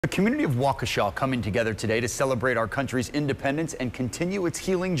The community of Waukesha coming together today to celebrate our country's independence and continue its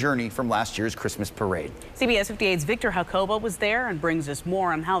healing journey from last year's Christmas parade. CBS 58's Victor Jacobo was there and brings us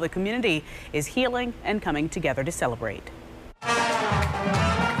more on how the community is healing and coming together to celebrate.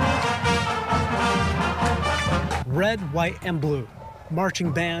 Red, white, and blue,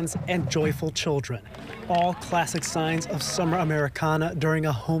 marching bands and joyful children, all classic signs of summer Americana during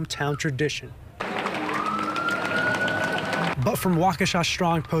a hometown tradition. But from Waukesha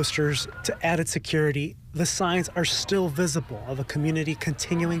Strong posters to added security, the signs are still visible of a community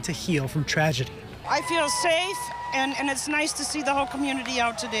continuing to heal from tragedy. I feel safe, and it's nice to see the whole community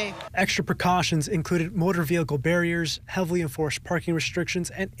out today. Extra precautions included motor vehicle barriers, heavily enforced parking restrictions,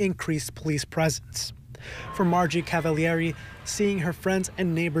 and increased police presence. For Margie Cavalieri, seeing her friends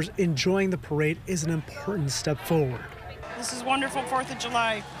and neighbors enjoying the parade is an important step forward. This is wonderful 4th of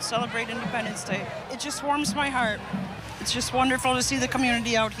July, celebrate Independence Day. It just warms my heart. It's just wonderful to see the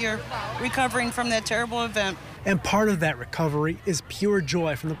community out here recovering from that terrible event. And part of that recovery is pure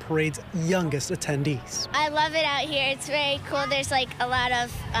joy from the parade's youngest attendees. I love it out here. It's very cool. There's like a lot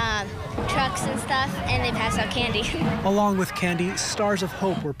of trucks and stuff, and they pass out candy. Along with candy, stars of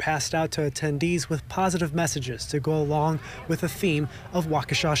hope were passed out to attendees with positive messages to go along with the theme of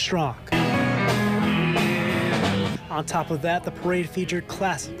Waukesha Strong. On top of that, the parade featured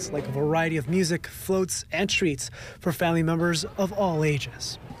classics like a variety of music, floats, and treats for family members of all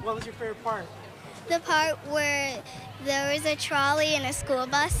ages. What was your favorite part? The part where there was a trolley and a school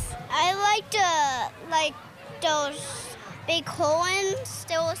bus. I liked those big horns.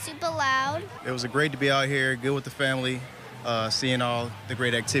 They were super loud. It was great to be out here, good with the family, seeing all the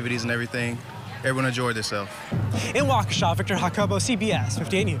great activities and everything. Everyone enjoyed themselves. In Waukesha, Victor Jacobo, CBS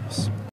 58 News.